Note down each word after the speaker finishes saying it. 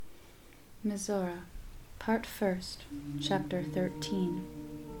Mizora, Part 1st, Chapter 13.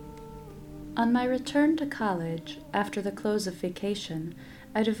 On my return to college, after the close of vacation,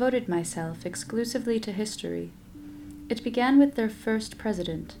 I devoted myself exclusively to history. It began with their first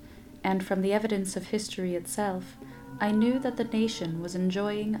president, and from the evidence of history itself, I knew that the nation was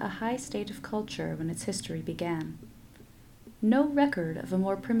enjoying a high state of culture when its history began. No record of a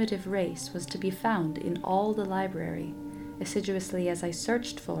more primitive race was to be found in all the library, assiduously as I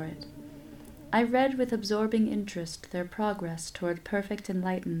searched for it. I read with absorbing interest their progress toward perfect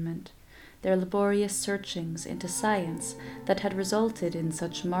enlightenment, their laborious searchings into science that had resulted in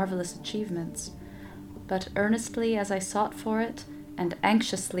such marvelous achievements. But earnestly as I sought for it, and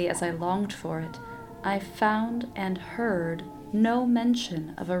anxiously as I longed for it, I found and heard no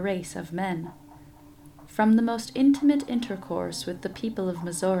mention of a race of men. From the most intimate intercourse with the people of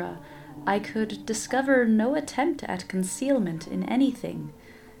Mizora, I could discover no attempt at concealment in anything.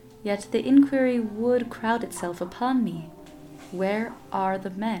 Yet the inquiry would crowd itself upon me. Where are the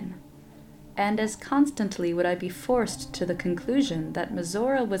men? And as constantly would I be forced to the conclusion that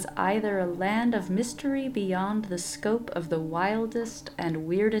Mizora was either a land of mystery beyond the scope of the wildest and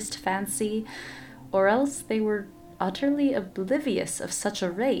weirdest fancy, or else they were utterly oblivious of such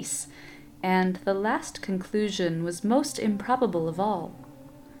a race, and the last conclusion was most improbable of all.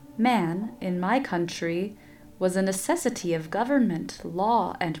 Man, in my country, was a necessity of government,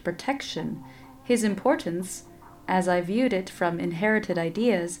 law, and protection. His importance, as I viewed it from inherited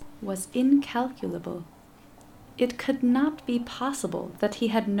ideas, was incalculable. It could not be possible that he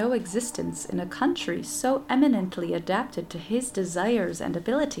had no existence in a country so eminently adapted to his desires and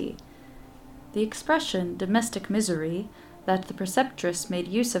ability. The expression domestic misery, that the preceptress made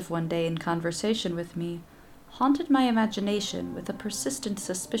use of one day in conversation with me, haunted my imagination with a persistent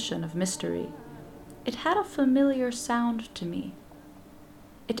suspicion of mystery. It had a familiar sound to me.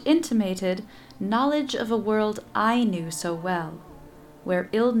 It intimated knowledge of a world I knew so well, where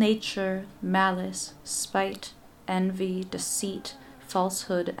ill nature, malice, spite, envy, deceit,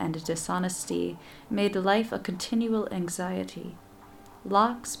 falsehood, and dishonesty made life a continual anxiety.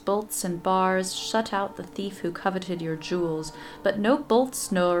 Locks, bolts, and bars shut out the thief who coveted your jewels, but no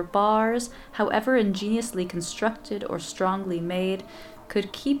bolts nor bars, however ingeniously constructed or strongly made,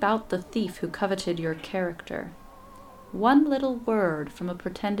 could keep out the thief who coveted your character. One little word from a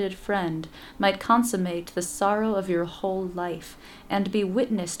pretended friend might consummate the sorrow of your whole life, and be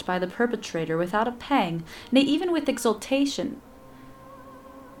witnessed by the perpetrator without a pang, nay, even with exultation.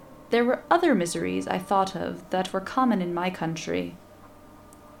 There were other miseries I thought of that were common in my country.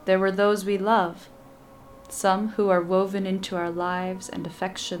 There were those we love, some who are woven into our lives and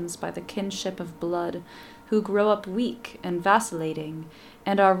affections by the kinship of blood, who grow up weak and vacillating,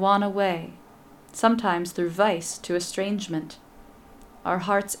 and are won away, sometimes through vice to estrangement. Our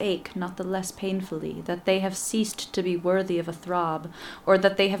hearts ache not the less painfully that they have ceased to be worthy of a throb, or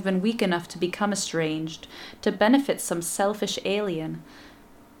that they have been weak enough to become estranged, to benefit some selfish alien.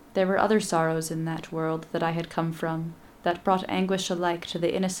 There were other sorrows in that world that I had come from, that brought anguish alike to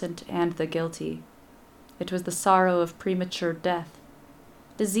the innocent and the guilty. It was the sorrow of premature death.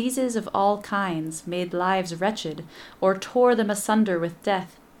 Diseases of all kinds made lives wretched, or tore them asunder with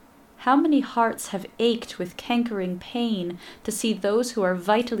death. How many hearts have ached with cankering pain to see those who are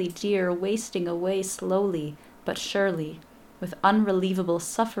vitally dear wasting away slowly but surely, with unrelievable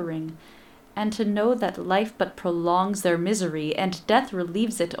suffering, and to know that life but prolongs their misery, and death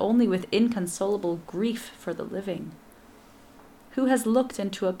relieves it only with inconsolable grief for the living. Who has looked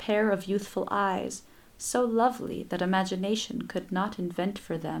into a pair of youthful eyes, so lovely that imagination could not invent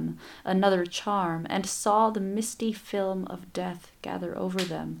for them another charm, and saw the misty film of death gather over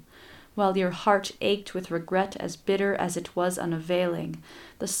them, while your heart ached with regret as bitter as it was unavailing?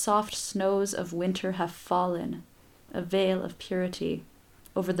 The soft snows of winter have fallen, a veil of purity,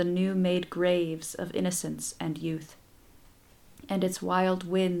 over the new-made graves of innocence and youth. And its wild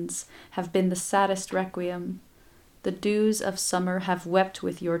winds have been the saddest requiem. The dews of summer have wept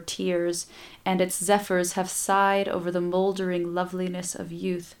with your tears, and its zephyrs have sighed over the mouldering loveliness of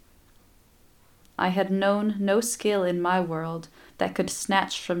youth. I had known no skill in my world that could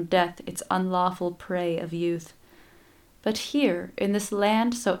snatch from death its unlawful prey of youth. But here, in this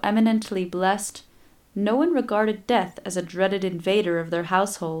land so eminently blessed, no one regarded death as a dreaded invader of their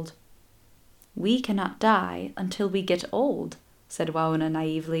household. "We cannot die until we get old," said Wauna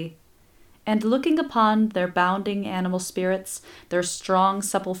naively. And looking upon their bounding animal spirits, their strong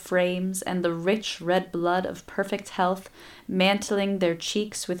supple frames, and the rich red blood of perfect health mantling their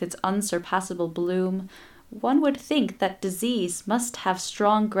cheeks with its unsurpassable bloom, one would think that disease must have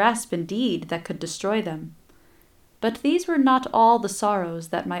strong grasp indeed that could destroy them. But these were not all the sorrows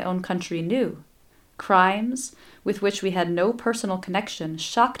that my own country knew. Crimes, with which we had no personal connection,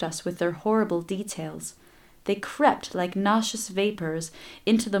 shocked us with their horrible details. They crept like nauseous vapors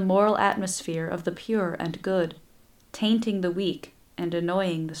into the moral atmosphere of the pure and good, tainting the weak and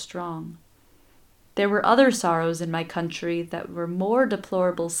annoying the strong. There were other sorrows in my country that were more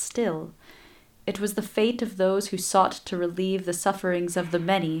deplorable still. It was the fate of those who sought to relieve the sufferings of the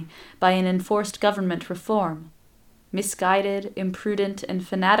many by an enforced government reform. Misguided, imprudent, and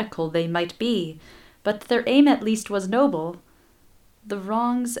fanatical they might be, but their aim at least was noble. The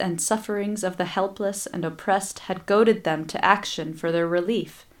wrongs and sufferings of the helpless and oppressed had goaded them to action for their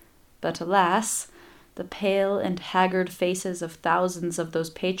relief. But alas, the pale and haggard faces of thousands of those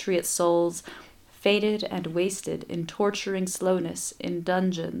patriot souls faded and wasted in torturing slowness in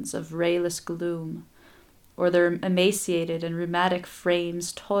dungeons of rayless gloom, or their emaciated and rheumatic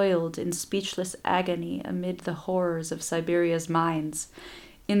frames toiled in speechless agony amid the horrors of Siberia's mines.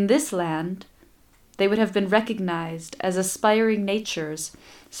 In this land, they would have been recognized as aspiring natures,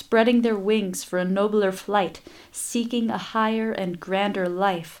 spreading their wings for a nobler flight, seeking a higher and grander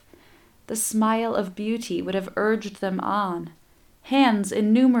life. The smile of beauty would have urged them on. Hands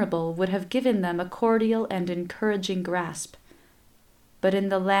innumerable would have given them a cordial and encouraging grasp. But in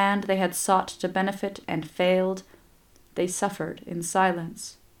the land they had sought to benefit and failed, they suffered in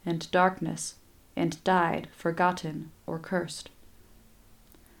silence and darkness and died forgotten or cursed.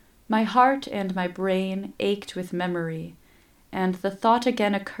 My heart and my brain ached with memory, and the thought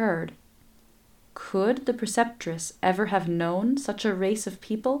again occurred. Could the preceptress ever have known such a race of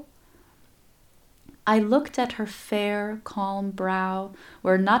people? I looked at her fair, calm brow,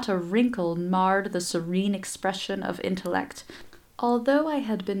 where not a wrinkle marred the serene expression of intellect, although I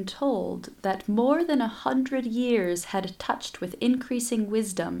had been told that more than 100 years had touched with increasing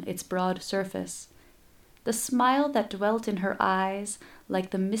wisdom its broad surface. The smile that dwelt in her eyes, like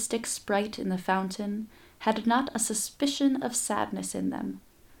the mystic sprite in the fountain, had not a suspicion of sadness in them.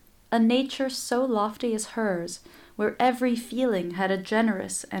 A nature so lofty as hers, where every feeling had a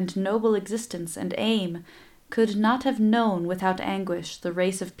generous and noble existence and aim, could not have known without anguish the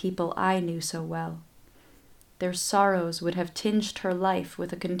race of people I knew so well. Their sorrows would have tinged her life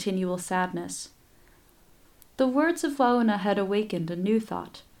with a continual sadness. The words of Wauna had awakened a new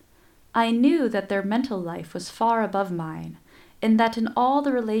thought. I knew that their mental life was far above mine, and that in all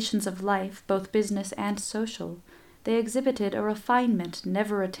the relations of life, both business and social, they exhibited a refinement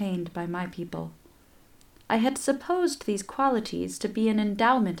never attained by my people. I had supposed these qualities to be an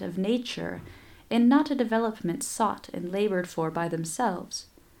endowment of nature, and not a development sought and labored for by themselves.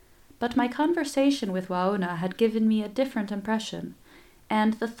 But my conversation with Wauna had given me a different impression,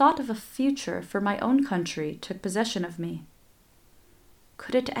 and the thought of a future for my own country took possession of me.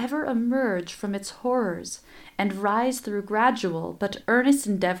 Could it ever emerge from its horrors and rise through gradual but earnest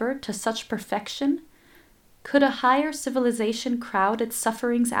endeavor to such perfection? Could a higher civilization crowd its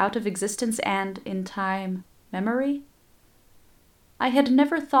sufferings out of existence and, in time, memory? I had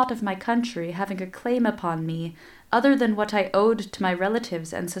never thought of my country having a claim upon me other than what I owed to my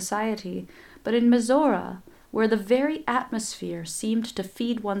relatives and society, but in Mizora, where the very atmosphere seemed to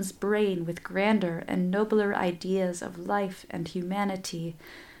feed one's brain with grander and nobler ideas of life and humanity,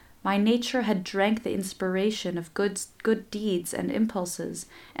 my nature had drank the inspiration of good deeds and impulses,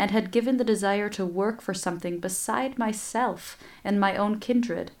 and had given the desire to work for something beside myself and my own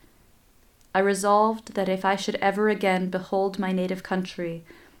kindred. I resolved that if I should ever again behold my native country,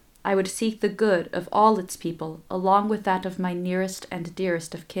 I would seek the good of all its people, along with that of my nearest and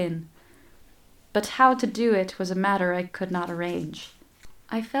dearest of kin. But how to do it was a matter I could not arrange.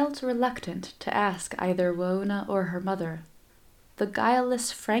 I felt reluctant to ask either Wauna or her mother. The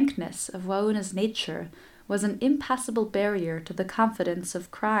guileless frankness of Wauna's nature was an impassable barrier to the confidence of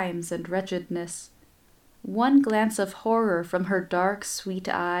crimes and wretchedness. One glance of horror from her dark, sweet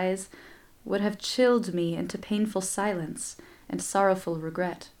eyes would have chilled me into painful silence and sorrowful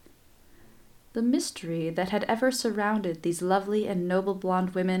regret. The mystery that had ever surrounded these lovely and noble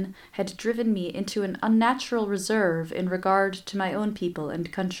blonde women had driven me into an unnatural reserve in regard to my own people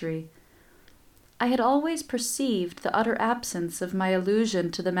and country. I had always perceived the utter absence of my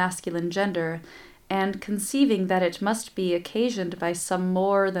allusion to the masculine gender, and conceiving that it must be occasioned by some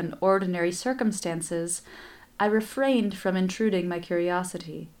more than ordinary circumstances, I refrained from intruding my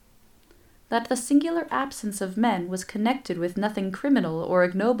curiosity. That the singular absence of men was connected with nothing criminal or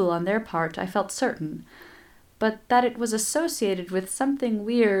ignoble on their part, I felt certain, but that it was associated with something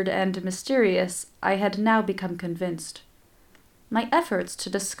weird and mysterious, I had now become convinced. My efforts to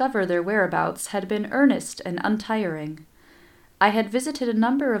discover their whereabouts had been earnest and untiring. I had visited a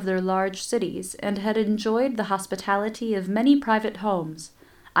number of their large cities and had enjoyed the hospitality of many private homes.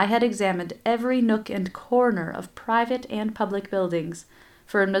 I had examined every nook and corner of private and public buildings,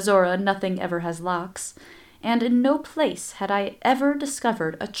 for in Mizora nothing ever has locks, and in no place had I ever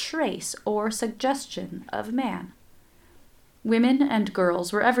discovered a trace or suggestion of man. Women and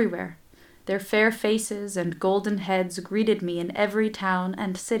girls were everywhere. Their fair faces and golden heads greeted me in every town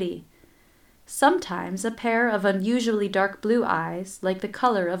and city. Sometimes a pair of unusually dark blue eyes, like the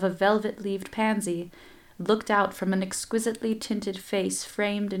color of a velvet-leaved pansy, looked out from an exquisitely tinted face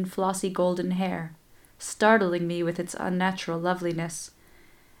framed in flossy golden hair, startling me with its unnatural loveliness.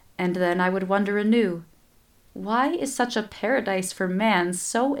 And then I would wonder anew, why is such a paradise for man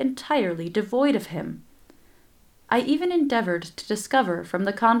so entirely devoid of him? I even endeavored to discover from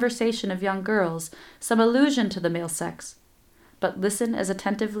the conversation of young girls some allusion to the male sex, but listen as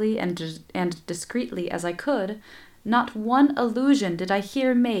attentively and discreetly as I could, not one allusion did I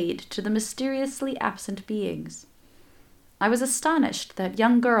hear made to the mysteriously absent beings. I was astonished that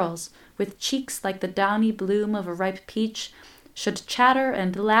young girls, with cheeks like the downy bloom of a ripe peach, should chatter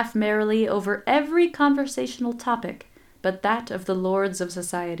and laugh merrily over every conversational topic but that of the lords of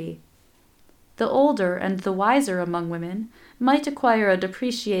society. The older and the wiser among women might acquire a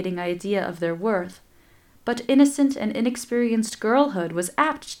depreciating idea of their worth, but innocent and inexperienced girlhood was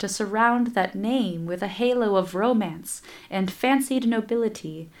apt to surround that name with a halo of romance and fancied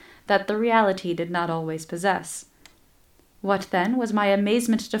nobility that the reality did not always possess. What, then, was my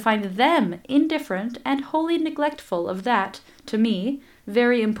amazement to find them indifferent and wholly neglectful of that, to me,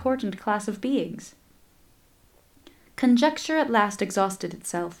 very important class of beings. Conjecture at last exhausted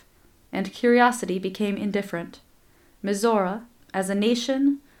itself, and curiosity became indifferent. Mizora, as a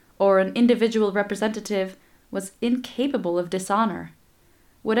nation, or an individual representative, was incapable of dishonor.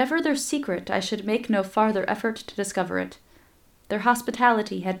 Whatever their secret, I should make no farther effort to discover it. Their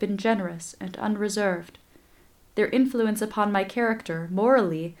hospitality had been generous and unreserved. Their influence upon my character,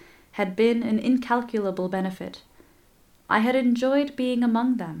 morally, had been an incalculable benefit. I had enjoyed being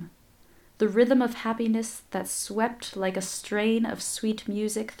among them. The rhythm of happiness that swept like a strain of sweet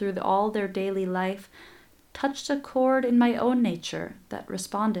music through all their daily life touched a chord in my own nature that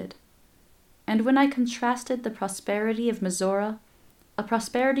responded. And when I contrasted the prosperity of Mizora, a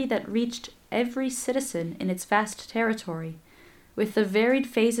prosperity that reached every citizen in its vast territory, with the varied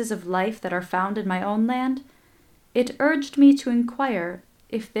phases of life that are found in my own land, it urged me to inquire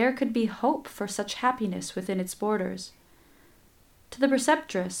if there could be hope for such happiness within its borders. To the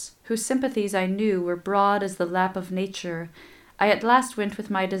preceptress, whose sympathies I knew were broad as the lap of nature, I at last went with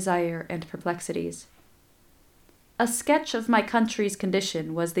my desire and perplexities. A sketch of my country's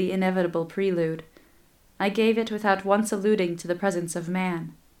condition was the inevitable prelude. I gave it without once alluding to the presence of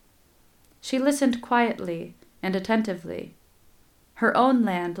man. She listened quietly and attentively. Her own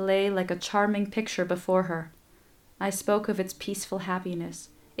land lay like a charming picture before her. I spoke of its peaceful happiness,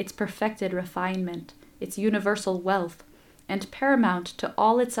 its perfected refinement, its universal wealth, and paramount to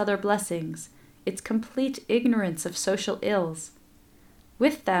all its other blessings, its complete ignorance of social ills.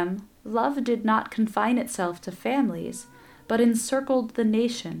 With them, love did not confine itself to families, but encircled the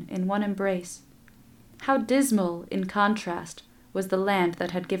nation in one embrace. How dismal, in contrast, was the land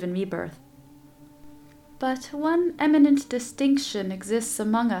that had given me birth. But one eminent distinction exists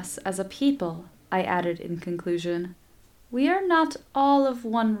among us as a people, I added in conclusion. We are not all of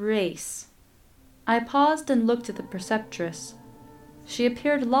one race. I paused and looked at the preceptress. She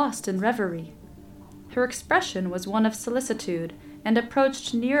appeared lost in reverie. Her expression was one of solicitude, and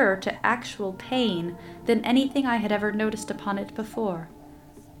approached nearer to actual pain than anything I had ever noticed upon it before.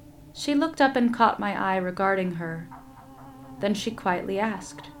 She looked up and caught my eye regarding her. Then she quietly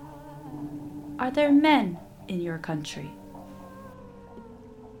asked, "Are there men in your country?"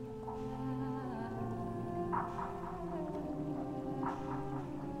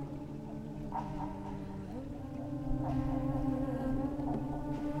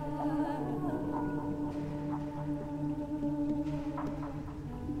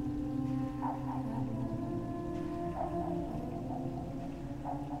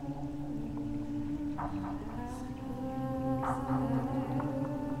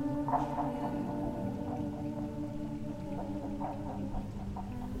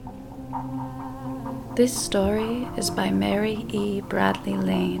 This story is by Mary E. Bradley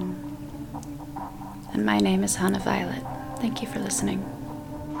Lane, and my name is Hannah Violet. Thank you for listening.